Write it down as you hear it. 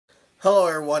Hello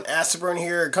everyone, Astaburn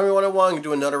here, coming 101 to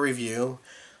do another review.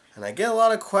 And I get a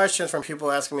lot of questions from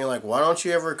people asking me like, why don't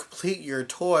you ever complete your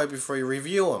toy before you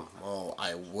review them? Well,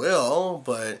 I will,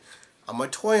 but I'm a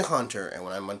toy hunter, and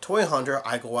when I'm a toy hunter,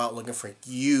 I go out looking for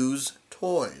used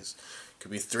toys.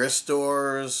 Could be thrift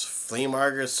stores, flea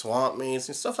markets, swamp meets,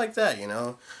 and stuff like that, you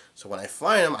know. So when I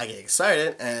find them, I get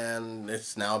excited, and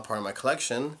it's now part of my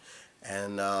collection,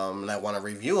 and I want to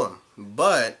review them.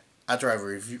 But after I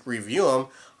review them,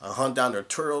 I hunt down their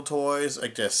turtle toys,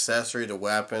 like the accessory, the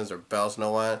weapons, their belts, and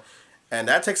all that. And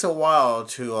that takes a while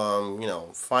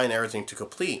to, find everything to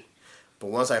complete.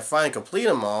 But once I finally complete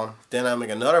them all, then I make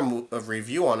another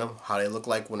review on them, how they look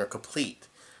like when they're complete.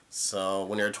 So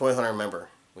when you're a toy hunter, remember,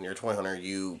 when you're a toy hunter,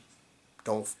 you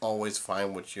don't always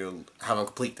find what you haven't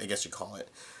complete, I guess you call it.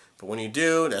 But when you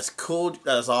do, that's cool,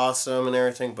 that's awesome and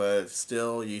everything, but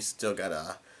still, you still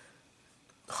gotta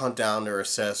hunt down their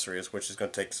accessories, which is going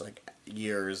to take like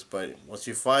years, but once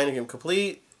you find them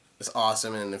complete, it's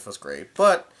awesome and it feels great.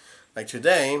 But like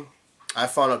today, I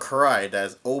found a Karai that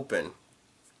is open.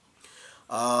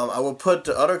 I will put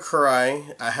the other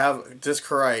Karai. I have this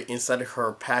Karai inside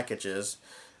her packages.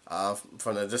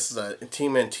 This is a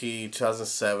TMNT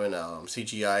 2007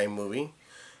 CGI movie,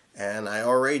 and I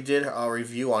already did a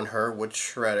review on her with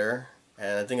Shredder,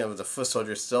 and I think it was the Foot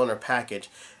Soldier still in her package.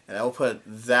 And I will put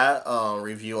that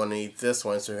review underneath this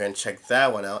one, so you can check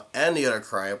that one out, and the other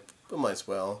Karai, but might as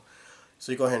well.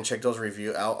 So you go ahead and check those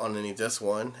reviews out underneath this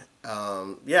one.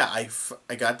 Yeah,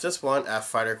 I got this one at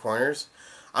Fighter Corners.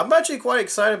 I'm actually quite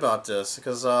excited about this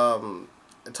because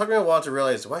it took me a while to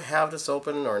realize, do I have this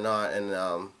open or not? And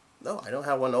no, I don't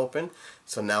have one open.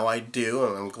 So now I do,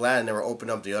 and I'm glad I never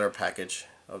opened up the other package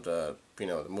of the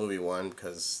the movie one,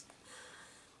 because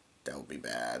that would be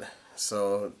bad.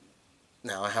 So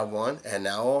now I have one, and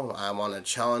now I'm on a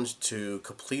challenge to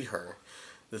complete her.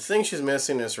 The thing she's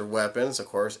missing is her weapons, of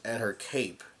course, and her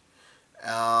cape.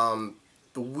 The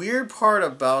weird part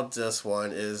about this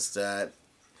one is that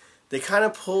they kind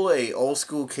of pull a old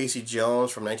school Casey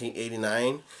Jones from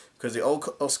 1989, because the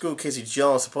old school Casey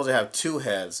Jones supposed to have two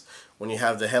heads. When you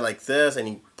have the head like this, and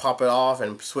you pop it off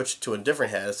and switch to a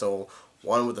different head, so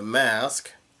one with a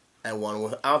mask and one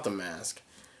without the mask.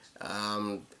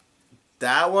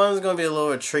 That one's going to be a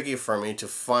little bit tricky for me to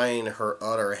find her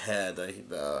other head,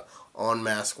 the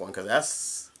unmasked one,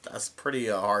 because that's pretty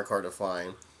hardcore to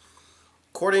find.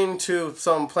 According to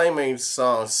some Playmates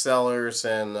sellers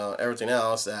and everything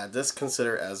else, this is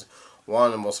considered as one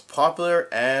of the most popular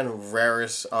and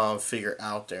rarest figure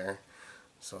out there.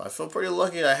 So I feel pretty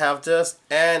lucky that I have this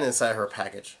and inside her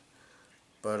package.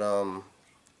 But I'm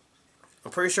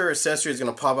pretty sure her accessory is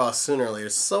going to pop out sooner or later.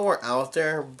 It's somewhere out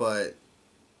there, but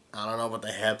I don't know about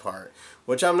the head part,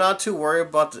 which I'm not too worried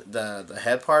about the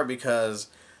head part, because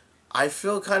I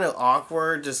feel kind of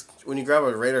awkward just when you grab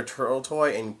a Raider Turtle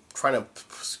toy and trying to,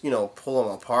 pull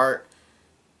them apart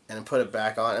and put it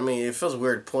back on. I mean, it feels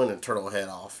weird pulling the turtle head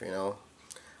off,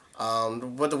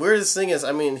 But the weirdest thing is,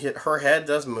 I mean, her head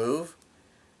does move,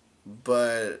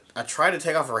 but I tried to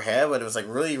take off her head, but it was like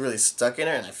really, really stuck in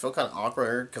it, and I feel kind of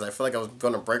awkward because I feel like I was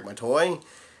going to break my toy.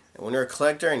 And when you're a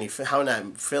collector and you have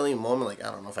that feeling moment, like, I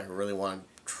don't know if I really want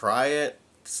to try it,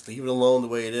 just leave it alone the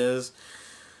way it is.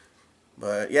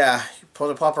 But yeah,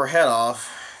 you pop her head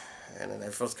off, and then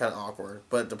it feels kind of awkward.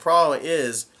 But the problem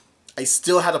is, I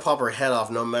still had to pop her head off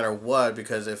no matter what,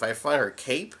 because if I find her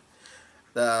cape,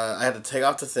 I had to take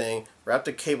off the thing, wrap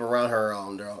the cape around her,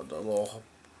 the little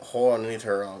hole underneath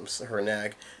her her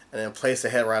neck, and then place the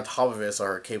head right on top of it so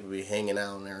her cape would be hanging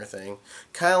out and everything.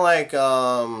 Kind of like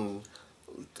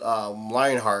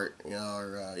Lionheart,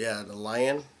 or the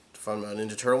lion from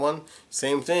Ninja Turtle one.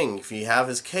 Same thing. If you have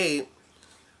his cape,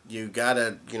 you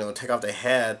gotta take off the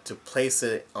head to place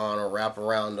it on or wrap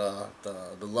around the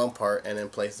lump part, and then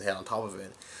place the head on top of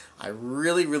it. I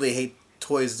really, really hate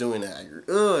toys doing that.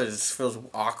 It just feels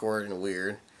awkward and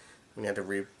weird when you have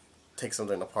to take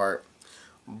something apart.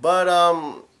 But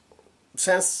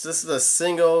since this is a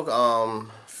single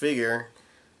figure,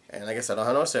 and like I said, I don't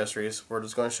have no accessories, we're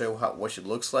just going to show you what she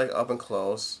looks like up and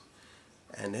close.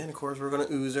 And then, of course, we're going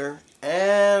to ooze her.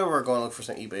 And we're going to look for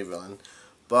some eBay villain.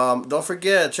 But don't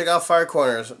forget, check out Fire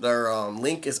Corners. Their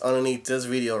link is underneath this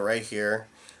video right here.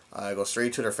 Go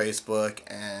straight to their Facebook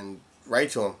and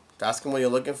write to them. Ask them what you're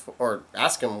looking for, or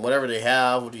ask them whatever they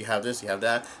have. Do you have this? Do you have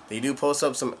that? They do post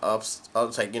up some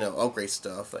like upgrade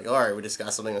stuff. Like, all right, we just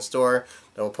got something in the store.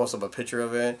 They'll post up a picture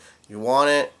of it. You want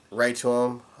it? Write to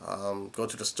them. Go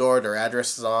to the store. Their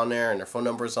address is on there and their phone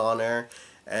number is on there.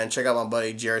 And check out my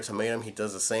buddy Jared Tomatum. He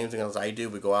does the same thing as I do.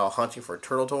 We go out hunting for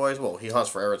turtle toys. Well, he hunts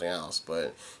for everything else,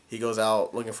 but he goes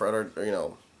out looking for other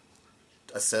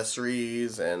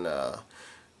accessories and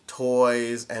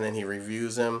toys, and then he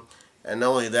reviews them. And not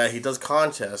only that, he does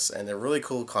contests, and they're really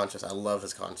cool contests. I love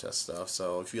his contest stuff.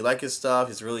 So if you like his stuff,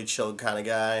 he's a really chill kind of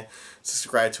guy.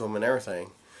 Subscribe to him and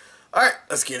everything. Alright,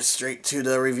 let's get straight to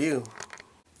the review.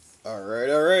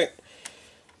 Alright.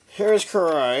 Here's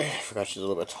Karai. I forgot she's a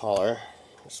little bit taller.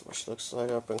 This is what she looks like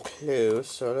up and close.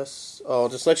 So let's... Oh,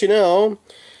 just let you know.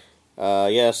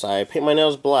 Yes, I paint my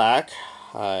nails black.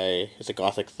 It's a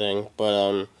gothic thing,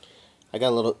 but I got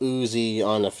a little oozy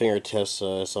on the fingertips,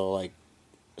 so it's all like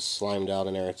slimed out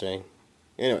and everything.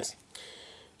 Anyways,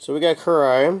 so we got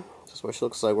Karai. This is what she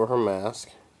looks like with her mask.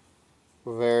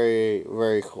 Very,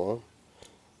 very cool.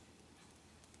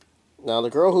 Now,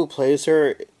 the girl who plays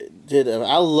her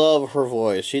I love her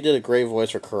voice. She did a great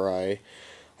voice for Karai.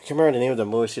 I can't remember the name of the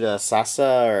movie. She did Sasa,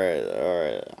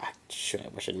 or shoot, I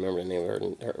wish I remember the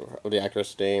name of the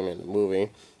actress' name in the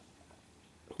movie.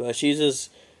 But she's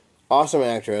this awesome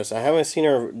actress. I haven't seen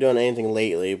her doing anything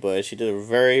lately, but she did a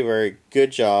very, very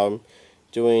good job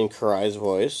doing Karai's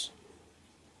voice.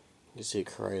 You see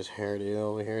Karai's hairdo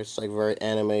over here. It's like very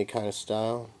anime kind of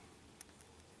style.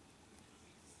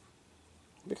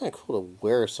 It'd be kind of cool to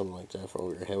wear something like that for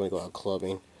over your head when you go out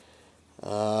clubbing.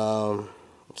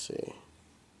 Let's see.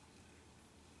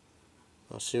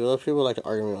 Let's see, what people like to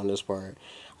argue me on this part.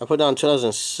 I put down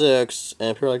 2006,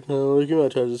 and people are like, no, it came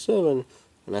out 2007.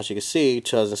 And as you can see,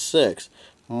 2006.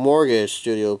 Mortgage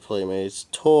Studio Playmates,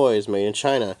 toys made in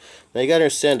China. Now you gotta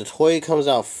understand, the toy comes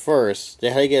out first. They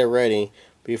had to get it ready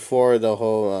before the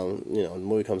whole, the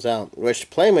movie comes out. Which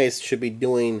Playmates should be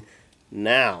doing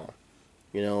now.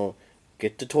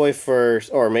 Get the toy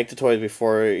first, or make the toys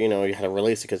before, you have to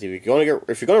release it. Because if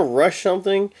you're gonna rush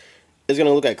something, it's going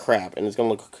to look like crap, and it's going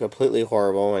to look completely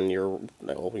horrible, and you're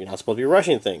not supposed to be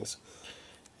rushing things.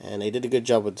 And they did a good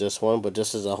job with this one, but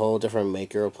this is a whole different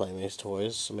maker of Playmates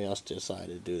toys. Somebody else decided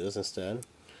to do this instead.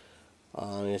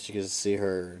 As you can see,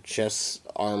 her chest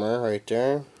armor right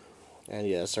there. And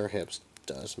yes, her hips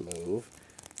does move.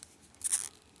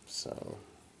 So,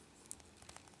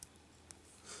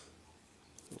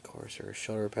 of course, her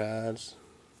shoulder pads.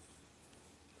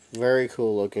 Very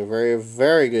cool looking, very,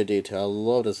 very good detail. I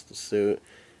love this suit.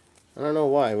 I don't know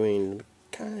why. I mean,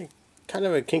 kind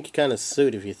of a kinky kind of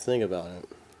suit if you think about it.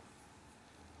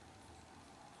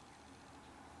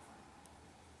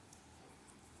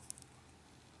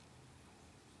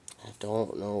 I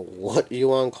don't know what you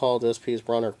want to call this piece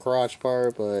around her crotch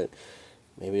part, but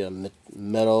maybe a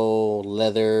metal,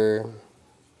 leather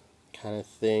kind of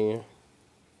thing.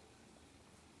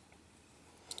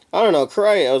 I don't know,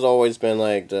 Karai has always been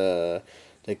like the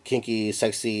kinky,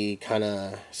 sexy kind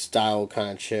of style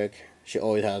kind of chick. She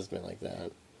always has been like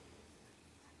that.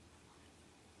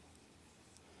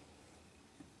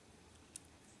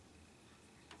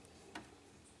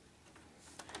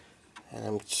 And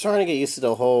I'm trying to get used to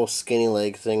the whole skinny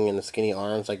leg thing and the skinny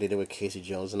arms like they did with Casey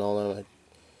Jones and all that.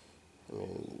 I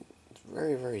mean, it's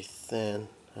very, very thin.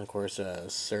 And of course, a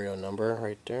serial number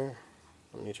right there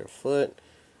underneath her foot.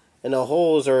 And the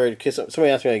holes are, in case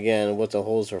somebody asked me again what the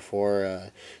holes are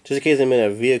for, just in case they made a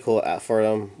vehicle for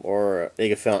them, or they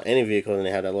could find any vehicle and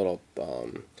they had a little,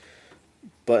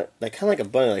 but like kind of like a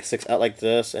button like sticks out like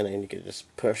this, and then you could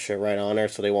just push it right on there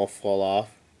so they won't fall off.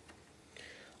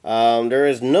 There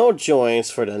is no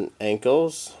joints for the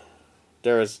ankles.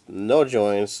 There is no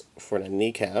joints for the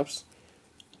kneecaps.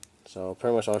 So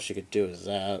pretty much all she could do is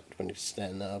that when you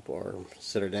stand up or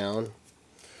sit her down.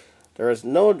 There is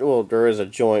there is a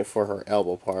joint for her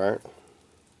elbow part.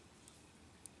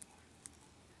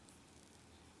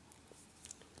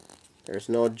 There's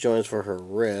no joints for her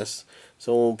wrists.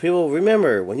 So people,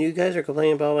 remember, when you guys are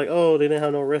complaining about like, oh, they didn't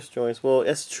have no wrist joints. Well,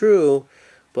 it's true,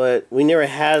 but we never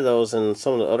had those in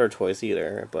some of the other toys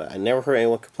either. But I never heard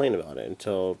anyone complain about it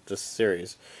until this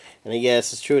series. And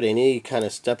yes, it's true, they need to kind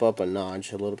of step up a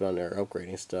notch a little bit on their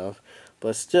upgrading stuff.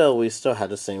 But still, we still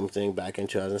had the same thing back in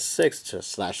 2006 to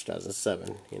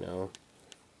 /2007,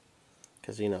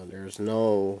 Because, there's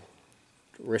no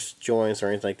wrist joints or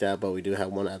anything like that, but we do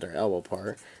have one at their elbow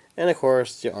part. And, of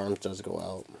course, the arms does go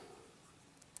out.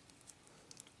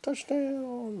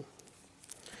 Touchdown!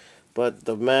 But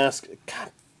the mask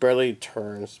barely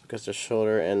turns because the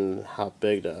shoulder and how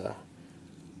big the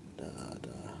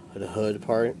hoodie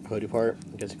part,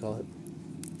 I guess you call it.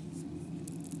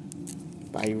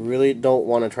 But I really don't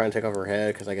want to try and take off her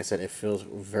head because, like I said, it feels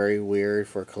very weird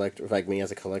for a collector, like me as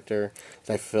a collector. Because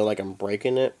I feel like I'm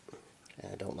breaking it,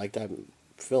 and I don't like that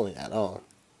feeling at all.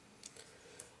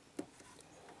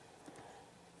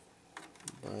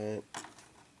 But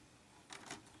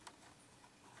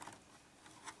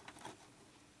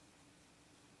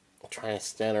I'm trying to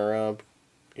stand her up.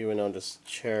 even though this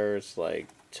chair is like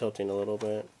tilting a little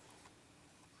bit.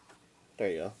 There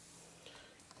you go.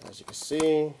 As you can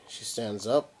see, she stands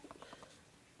up.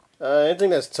 Anything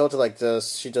that's tilted like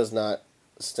this, she does not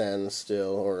stand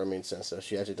still, or I mean stand still.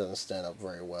 She actually doesn't stand up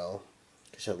very well.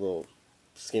 She has little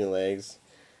skinny legs.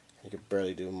 You can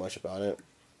barely do much about it.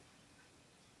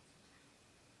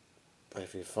 But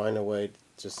if you find a way to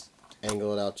just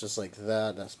angle it out just like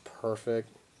that, that's perfect.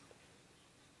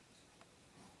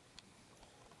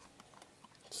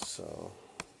 So,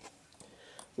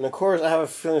 and of course, I have a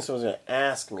feeling someone's going to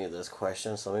ask me this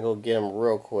question, so let me go get him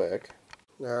real quick.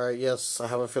 Alright, yes, I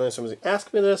have a feeling someone's going to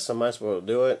ask me this, so I might as well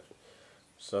do it.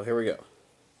 So, here we go.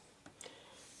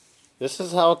 This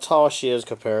is how tall she is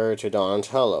compared to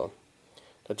Donatello.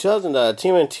 The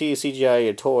TMNT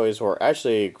CGI toys were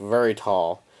actually very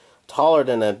tall. Taller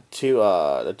than the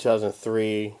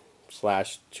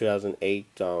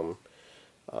 2003/2008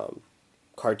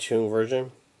 cartoon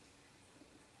version.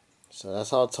 So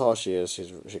that's how tall she is.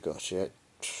 She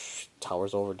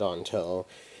towers over Donatello.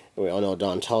 We all know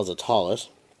Donatello's the tallest.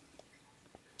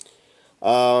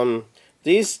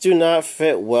 These do not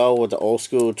fit well with the old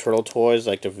school turtle toys,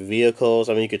 like the vehicles.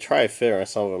 I mean, you could try to fit her on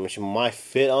some of them. She might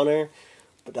fit on her,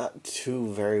 but not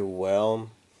too very well.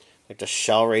 Like the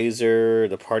Shellraiser,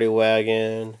 the Party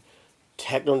Wagon,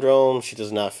 Technodrome, she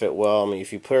does not fit well. I mean,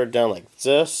 if you put her down like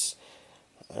this,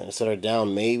 and set her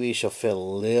down, maybe she'll fit a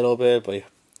little bit, but you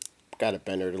gotta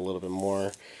bend her a little bit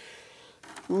more.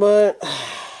 But,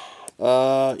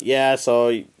 yeah,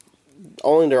 so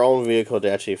only their own vehicle they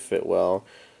actually fit well,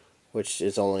 which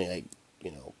is only like,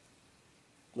 you know,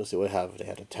 let's see what they have. They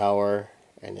have the tower,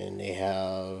 and then they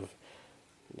have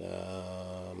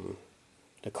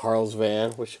the Carl's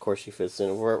van, which of course she fits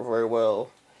in very, very well.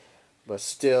 But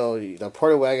still, the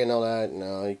Party Wagon and all that,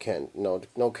 no, you can't, no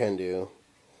can do.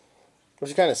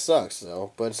 Which kind of sucks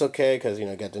though, but it's okay because, you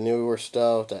know, got the newer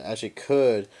stuff that actually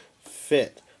could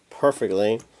fit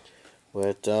perfectly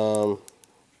with the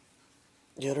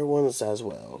other ones as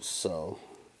well. So,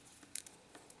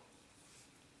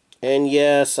 and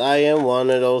yes, I am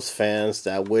one of those fans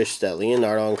that wish that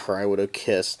Leonardo and Karai would have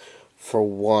kissed for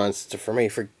once. For me,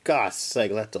 for God's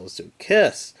sake, let those two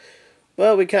kiss.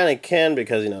 But we kind of can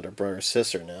because, you know, they're brother and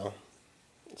sister now.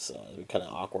 So it's a kind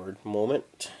of awkward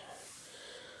moment.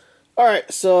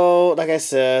 Alright, so like I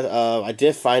said, I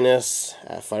did find this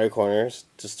at Fighter Corners,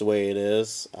 just the way it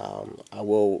is. I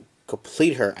will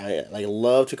complete her. I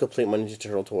love to complete my Ninja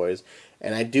Turtle toys,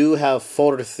 and I do have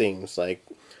folder themes like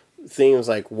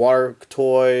water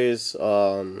toys,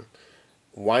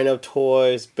 wind-up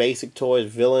toys, basic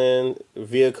toys, villain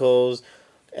vehicles,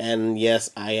 and yes,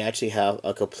 I actually have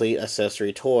a complete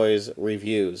accessory toys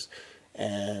reviews,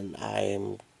 and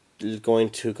I'm going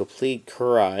to complete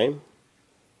Karai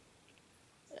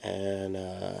and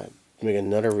make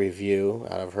another review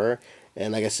out of her.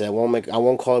 And like I said, I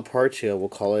won't call it part 2. I will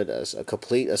call it as a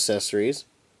complete accessories,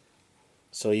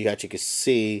 so you actually can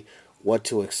see what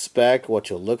to expect, what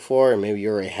to look for, and maybe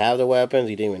you already have the weapons,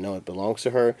 you didn't even know it belongs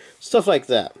to her, stuff like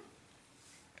that.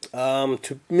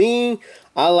 To me,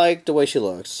 I like the way she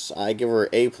looks. I give her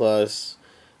A+, for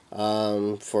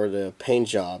the paint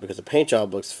job, because the paint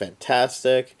job looks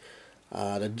fantastic.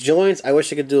 The joints, I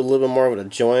wish I could do a little bit more with the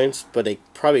joints, but they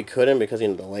probably couldn't because, you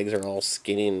know, the legs are all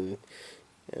skinny and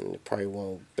they probably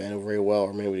won't bend very well,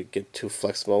 or maybe get too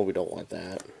flexible. We don't want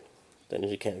that. Then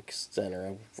you can't extend her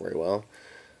up very well.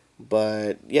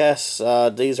 But yes,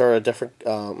 these are different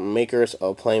makers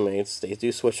of Playmates. They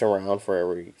do switch around for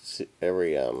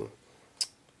every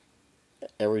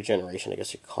generation, I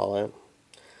guess you could call it.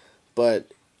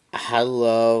 But I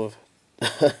love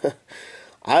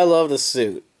I love the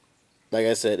suit. Like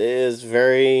I said, it is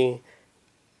very,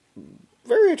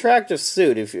 very attractive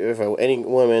suit. If any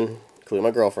woman, including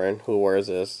my girlfriend, who wears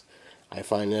this, I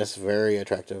find this very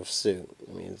attractive suit.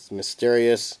 I mean, it's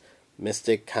mysterious,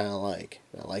 mystic kind of like.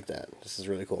 I like that. This is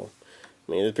really cool.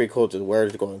 I mean, it's pretty cool to wear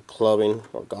to go clubbing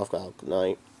or golf at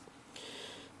night.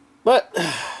 But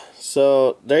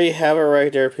so there you have it,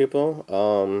 right there, people.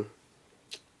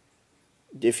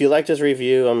 If you like this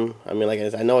review, I mean,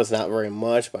 like I know it's not very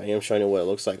much, but I am showing you what it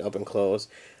looks like up and close.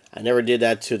 I never did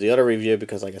that to the other review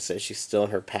because, like I said, she's still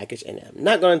in her package, and I'm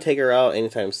not going to take her out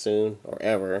anytime soon or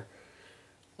ever.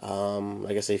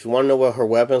 Like I said, if you want to know what her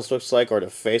weapons looks like or the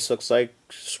face looks like,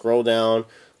 scroll down,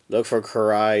 look for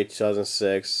Karai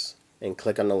 2006, and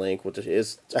click on the link. Which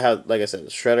is, like I said,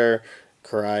 Shredder,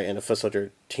 Karai, and the Foot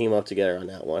Soldier team up together on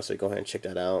that one. So go ahead and check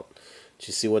that out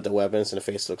to see what the weapons and the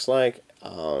face looks like.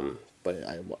 But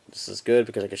this is good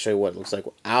because I can show you what it looks like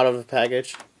out of the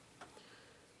package.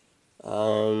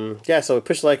 Yeah, so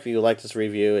push like if you like this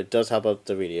review. It does help out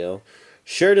the video.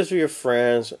 Share this with your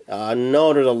friends. I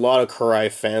know there's a lot of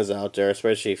Karai fans out there,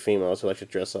 especially females who like to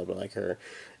dress up like her.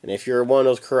 And if you're one of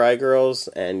those Karai girls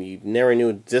and you never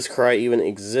knew this Karai even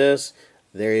exists,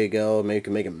 there you go. Maybe you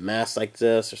can make a mask like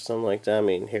this or something like that. I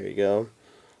mean, here you go.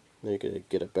 You could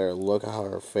get a better look at how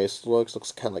her face looks.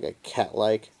 Looks kind of like a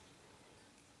cat-like.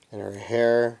 And her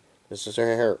hair, this is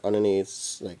her hair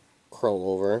underneath, like curl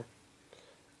over.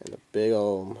 And a big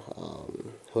old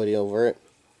hoodie over it.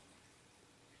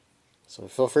 So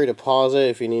feel free to pause it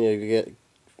if you need to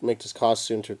make this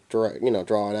costume to draw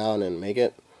it out and make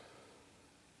it.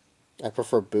 I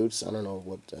prefer boots. I don't know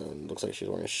what looks like she's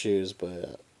wearing shoes,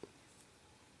 but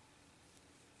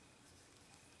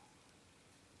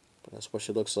that's what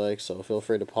she looks like. So feel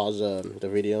free to pause the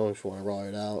video if you want to draw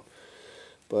it out.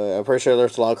 But I'm pretty sure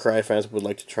there's a lot of Karai fans who would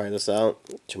like to try this out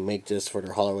to make this for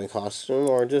their Halloween costume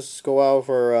or just go out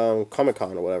for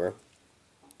Comic-Con or whatever.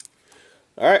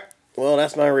 Alright, well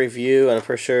that's my review, and I'm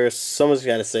pretty sure someone's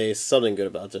got to say something good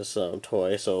about this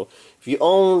toy. So if you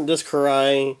own this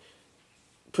Karai,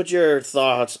 put your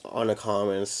thoughts on the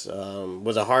comments.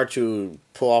 Was it hard to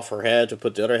pull off her head to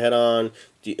put the other head on?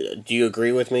 Do you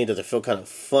agree with me? Does it feel kind of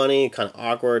funny, kind of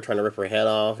awkward, trying to rip her head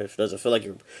off? Does it feel like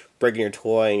you're breaking your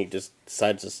toy and you just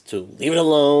decide just to leave it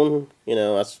alone? You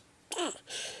know, that's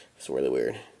really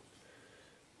weird.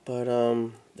 But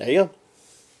there you go.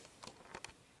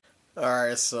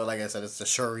 Alright, so like I said, it's a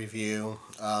short review.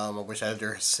 I wish I had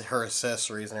her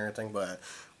accessories and everything, but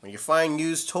when you find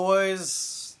used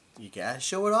toys, you gotta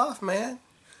show it off, man.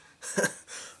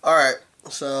 Alright,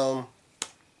 so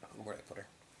where'd I put her?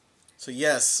 So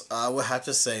yes, I would have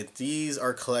to say these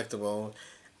are collectible,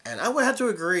 and I would have to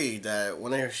agree that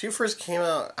when she first came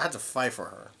out, I had to fight for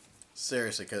her.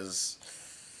 Seriously, because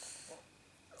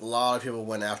a lot of people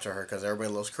went after her because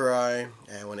everybody loves Karai,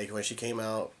 and when she came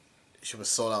out, she was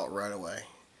sold out right away.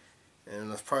 And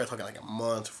it was probably taking like a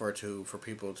month for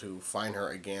people to find her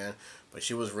again. But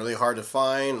she was really hard to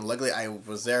find. Luckily, I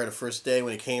was there the first day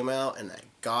when it came out, and I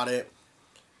got it.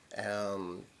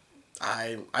 I'm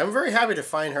very happy to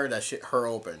find her her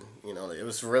open. You know, it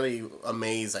was really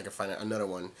amazed I could find another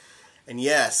one. And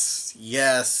yes,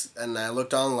 and I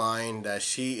looked online that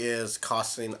she is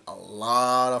costing a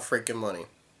lot of freaking money.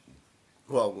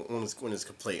 Well, when it's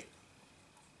complete.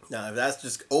 Now, if that's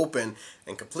just open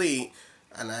and complete,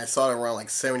 and I saw it around like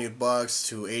 $70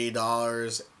 to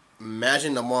 $80.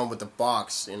 Imagine the one with the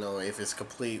box, you know, if it's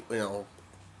complete, you know,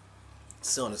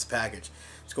 still in its package.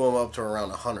 It's going up to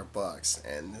around $100,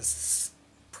 and it's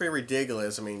pretty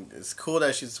ridiculous. I mean, it's cool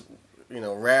that she's, you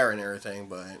know, rare and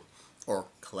everything, or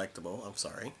collectible, I'm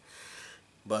sorry.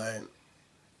 But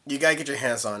you gotta get your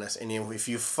hands on this, and if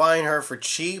you find her for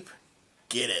cheap,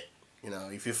 get it. You know,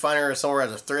 if you find her somewhere at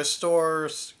the thrift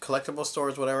stores, collectible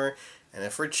stores, whatever, and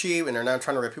if we're cheap and they're not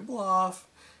trying to rip people off,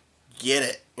 get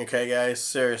it. Okay, guys?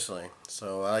 Seriously.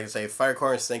 So, like I say,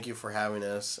 Firecorns, thank you for having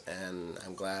this, and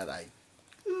I'm glad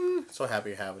so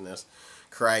happy having this.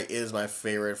 Karai is my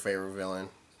favorite villain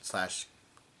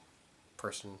 /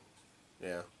 person.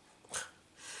 Yeah.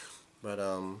 But,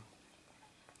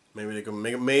 maybe they can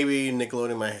maybe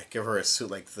Nickelodeon might give her a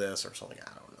suit like this or something.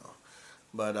 I don't know.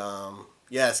 But,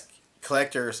 yes,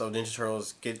 collectors of Ninja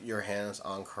Turtles, get your hands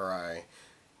on Karai.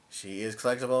 She is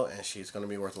collectible, and she's going to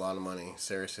be worth a lot of money,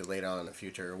 seriously, later on in the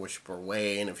future, which we're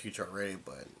way in the future already,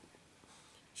 but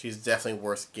she's definitely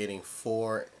worth getting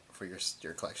for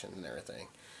your collection and everything.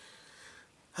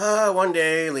 One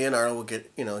day, Leonardo will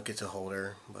get to hold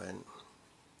her, but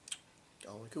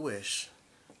all we could wish.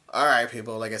 Alright,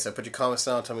 people, like I said, put your comments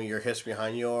down, tell me your history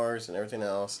behind yours and everything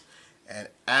else, and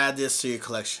add this to your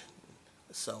collection.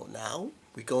 So now,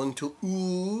 we're going to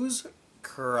ooze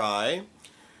Karai.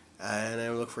 And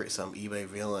then look for some eBay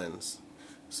villains.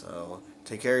 So,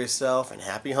 take care of yourself, and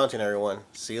happy hunting, everyone.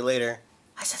 See you later.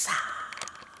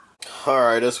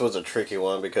 Alright, this was a tricky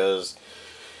one because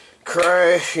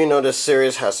Karai, you know, this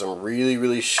series has some really,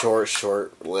 really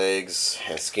short legs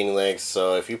and skinny legs.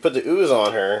 So, if you put the ooze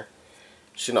on her,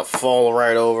 she's gonna fall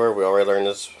right over. We already learned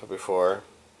this before.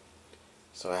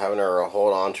 So, having her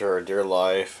hold on to her dear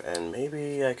life, and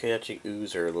maybe I could actually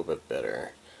ooze her a little bit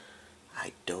better.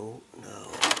 I don't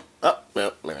know. Oh,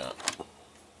 no, maybe not.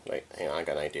 Wait, hang on, I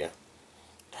got an idea.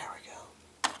 There we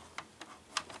go.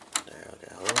 There we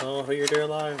go. Hold on for your dear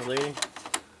life, lady.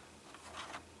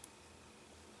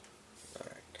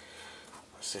 Alright.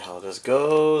 Let's see how this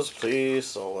goes.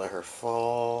 Please don't let her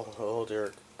fall. Oh,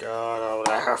 dear God, don't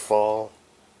let her fall.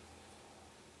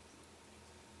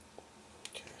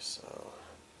 Okay, so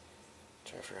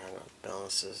try to figure out how to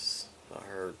balance this without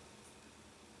her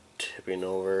tipping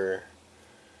over.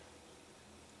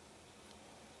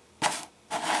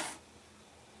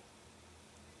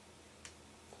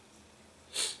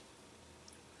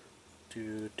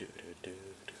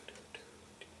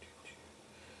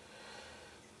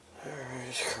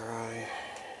 Alright, Karai.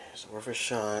 It's worth a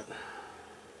shot.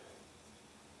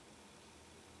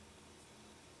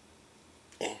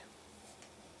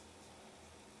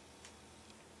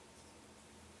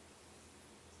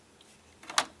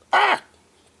 Ah!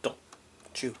 Don't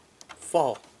you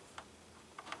fall.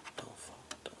 Don't fall,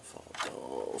 don't fall,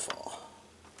 don't fall.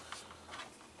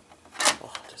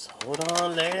 Oh, just hold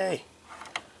on, lady.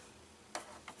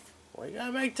 Why you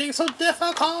gotta make things so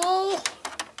difficult? Oh,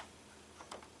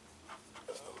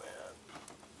 man.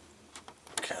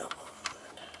 Come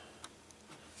on.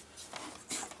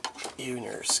 You and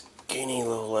your skinny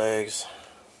little legs.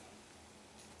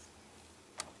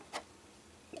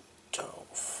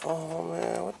 Don't fall,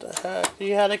 man. What the heck?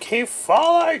 You had to keep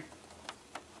falling!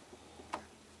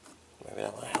 Maybe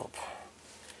that might help.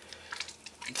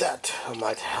 That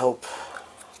might help.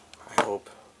 I hope.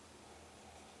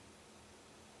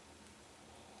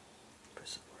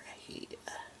 Press it right here.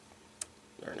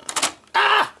 Or not.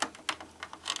 Ah!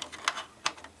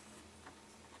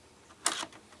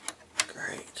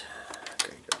 Great.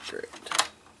 Great, great.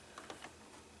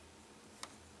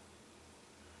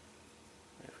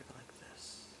 Maybe we go like this.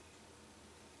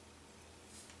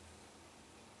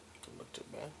 Doesn't look too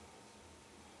bad.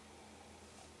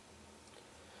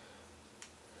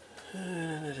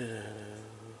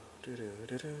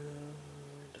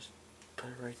 Just put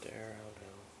it right there. I don't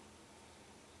know.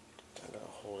 I'm gonna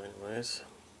hold anyways.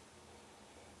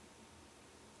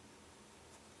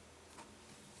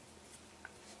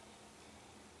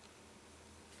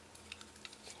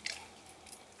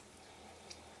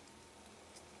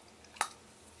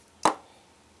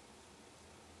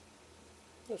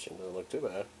 That shouldn't look too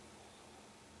bad.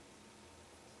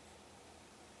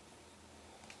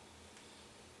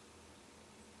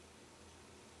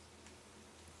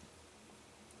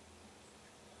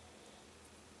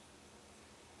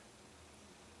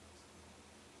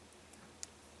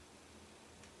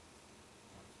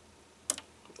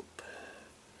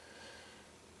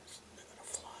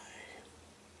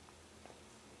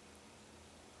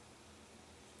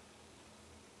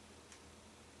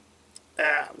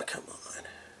 Ah, come on.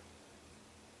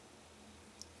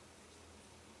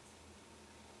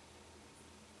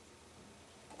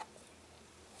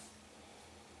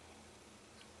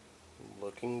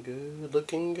 Looking good,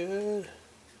 looking good.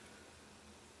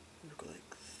 Look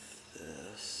like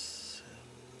this.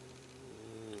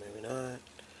 Maybe not.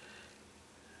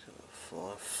 It's gonna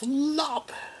fall.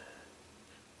 Flop!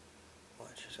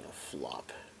 Watch, it's gonna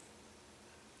flop.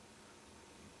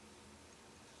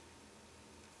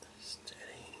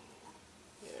 Steady.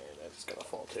 Yeah, that's gonna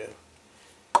fall too.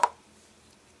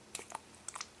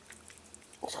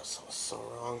 That sounds so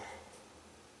wrong.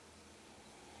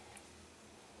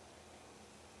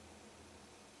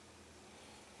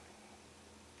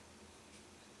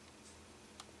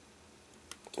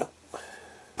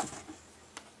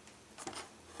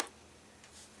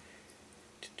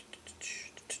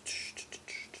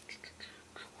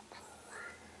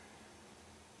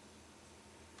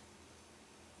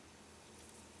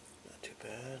 Not too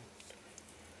bad.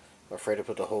 I'm afraid to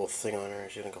put the whole thing on her.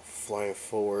 She's gonna go flying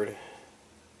forward.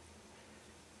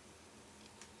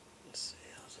 Let's see,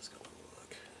 how's this gonna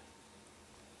look?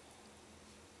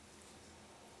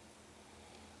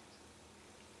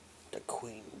 The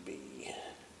queen bee.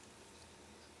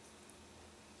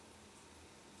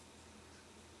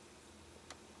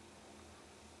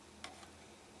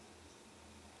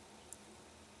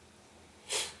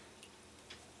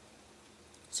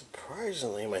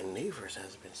 Surprisingly, my neighbors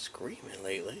has been screaming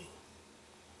lately.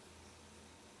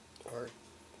 Or,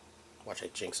 watch I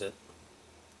jinx it.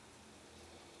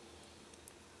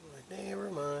 Like,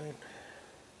 never mind.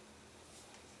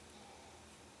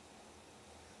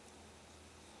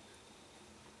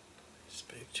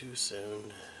 Speak too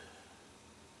soon.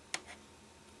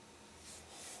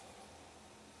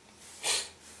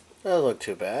 Doesn't look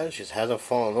too bad. She just hasn't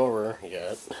fallen over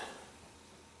yet.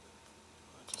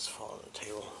 Just fall on the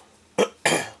table.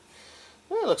 Yeah,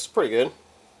 it looks pretty good.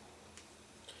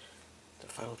 The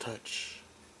final touch.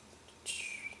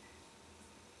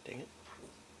 Dang it.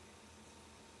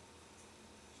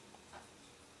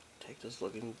 Take this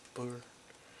looking booger.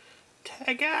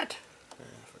 Tag it!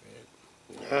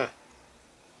 Forget.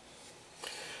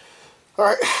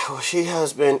 Alright, well, she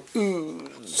has been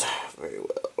oozed very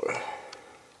well.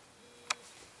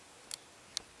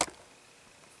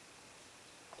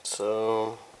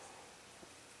 So,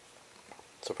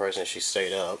 surprising she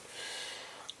stayed up.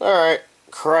 Alright,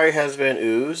 Karai has been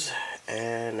oozed,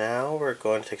 and now we're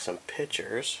going to take some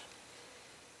pictures.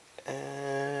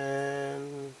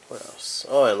 And What else?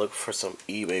 Oh, I look for some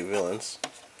eBay villains.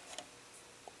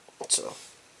 So,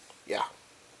 yeah.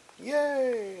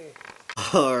 Yay!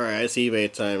 Alright, it's eBay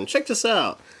time. Check this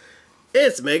out.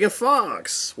 It's Megan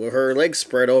Fox with her legs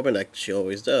spread open like she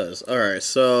always does. Alright,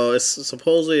 so it's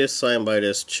supposedly it's signed by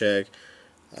this chick.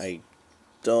 I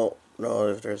don't know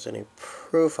if there's any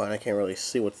proof on it. I can't really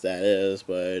see what that is,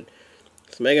 but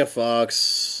it's Megan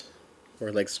Fox.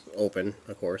 Her legs open,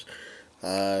 of course.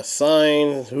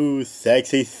 Sign. Ooh,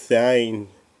 sexy sign.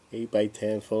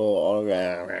 8x10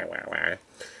 photo.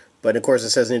 But of course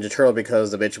it says Ninja Turtle because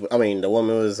the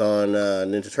woman was on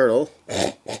Ninja Turtle.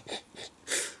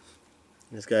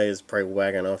 This guy is probably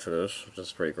wagging off to this, which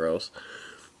is pretty gross.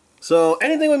 So,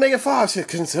 anything with Megan Fox is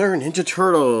considered Ninja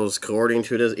Turtles, according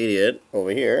to this idiot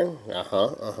over here.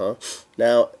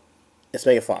 Now, it's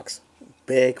Megan Fox.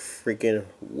 Big freaking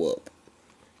whoop.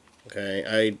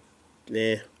 Okay,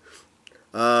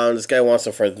 this guy wants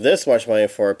it for this much money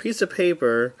for a piece of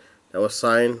paper that was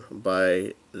signed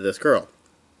by this girl.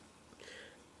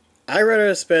 I'd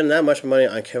rather spend that much money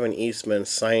on Kevin Eastman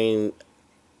signing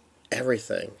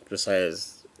everything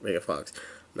besides Megan Fox.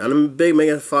 Now, I'm a big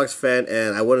Megan Fox fan,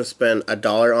 and I wouldn't spend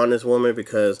 $1 on this woman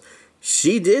because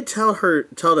she did tell the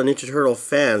Ninja Turtle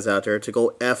fans out there to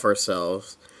go F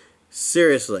ourselves.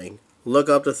 Seriously, look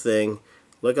up the thing.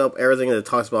 Look up everything that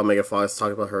talks about Megan Fox,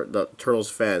 talk about the Turtles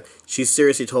fan. She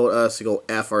seriously told us to go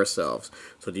F ourselves.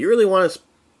 So do you really want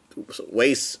to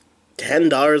waste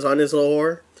 $10 on this little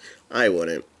whore? I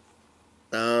wouldn't.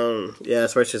 Yeah,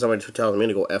 especially somebody who tells me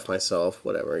to go F myself.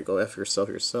 Whatever, you go F yourself.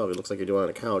 It looks like you're doing on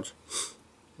the couch.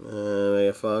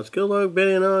 Megan Fox, good luck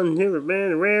betting on never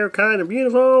been rare, kind of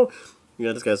beautiful. You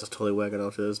know, this guy's just totally wagging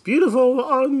off to this. Beautiful,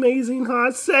 amazing,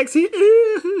 hot, sexy.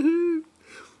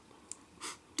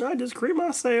 I just creep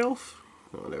myself.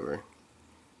 Whatever.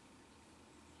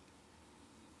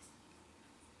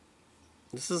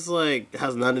 This is like,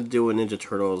 has nothing to do with Ninja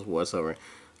Turtles whatsoever.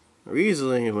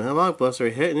 Recently, when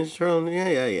Blockbuster hit Ninja Turtle,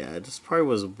 yeah. This part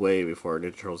was way before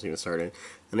Ninja Turtles even started.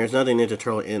 And there's nothing Ninja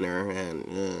Turtle in there,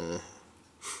 and,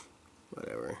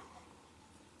 whatever.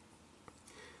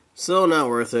 So not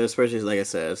worth it, especially, like I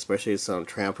said, especially some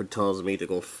tramp who tells me to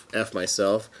go F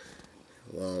myself.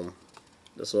 Well,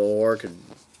 this little whore could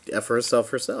F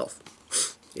herself.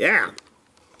 Yeah.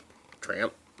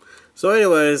 Tramp. So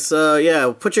anyways,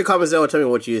 yeah, put your comments down and tell me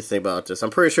what you think about this. I'm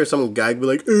pretty sure some guy would be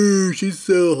like, oh, she's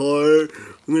so hard.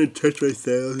 I'm going to touch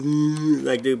myself.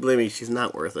 Like, dude, believe me, she's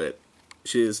not worth it.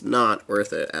 She's not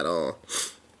worth it at all.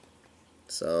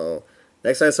 So,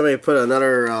 next time somebody put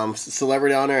another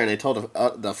celebrity on there and they told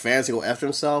the fans to go after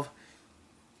themselves,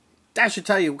 that should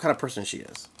tell you what kind of person she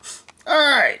is.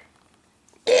 Alright.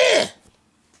 Yeah.